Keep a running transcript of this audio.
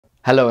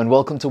Hello and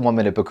welcome to 1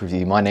 Minute Book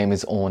Review. My name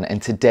is Orn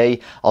and today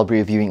I'll be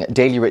reviewing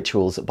Daily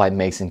Rituals by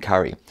Mason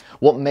Currey.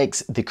 What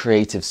makes the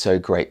creative so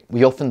great?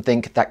 We often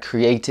think that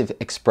creative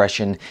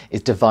expression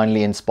is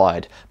divinely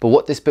inspired, but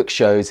what this book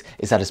shows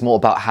is that it's more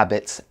about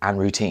habits and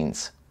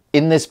routines.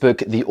 In this book,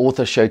 the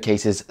author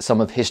showcases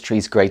some of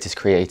history's greatest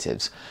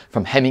creatives.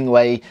 From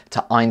Hemingway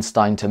to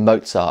Einstein to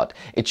Mozart,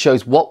 it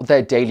shows what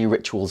their daily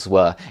rituals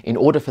were in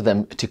order for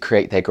them to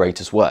create their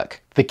greatest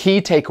work. The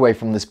key takeaway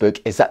from this book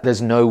is that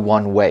there's no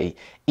one way.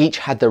 Each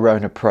had their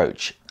own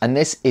approach, and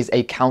this is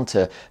a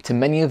counter to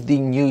many of the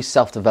new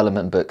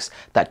self-development books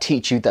that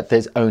teach you that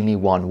there's only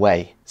one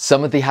way.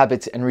 Some of the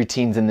habits and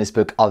routines in this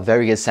book are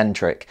very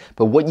eccentric,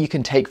 but what you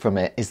can take from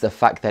it is the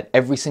fact that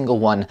every single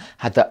one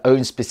had their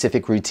own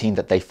specific routine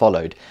that they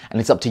followed, and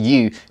it's up to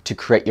you to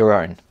create your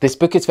own. This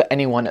book is for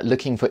anyone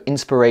looking for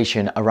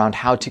inspiration around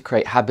how to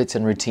create habits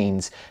and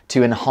routines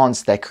to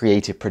enhance their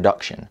creative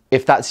production.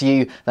 If that's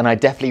you, then I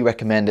definitely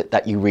recommend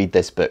that you read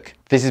this book.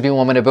 This has been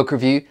 1 Minute Book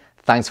Review.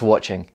 Thanks for watching.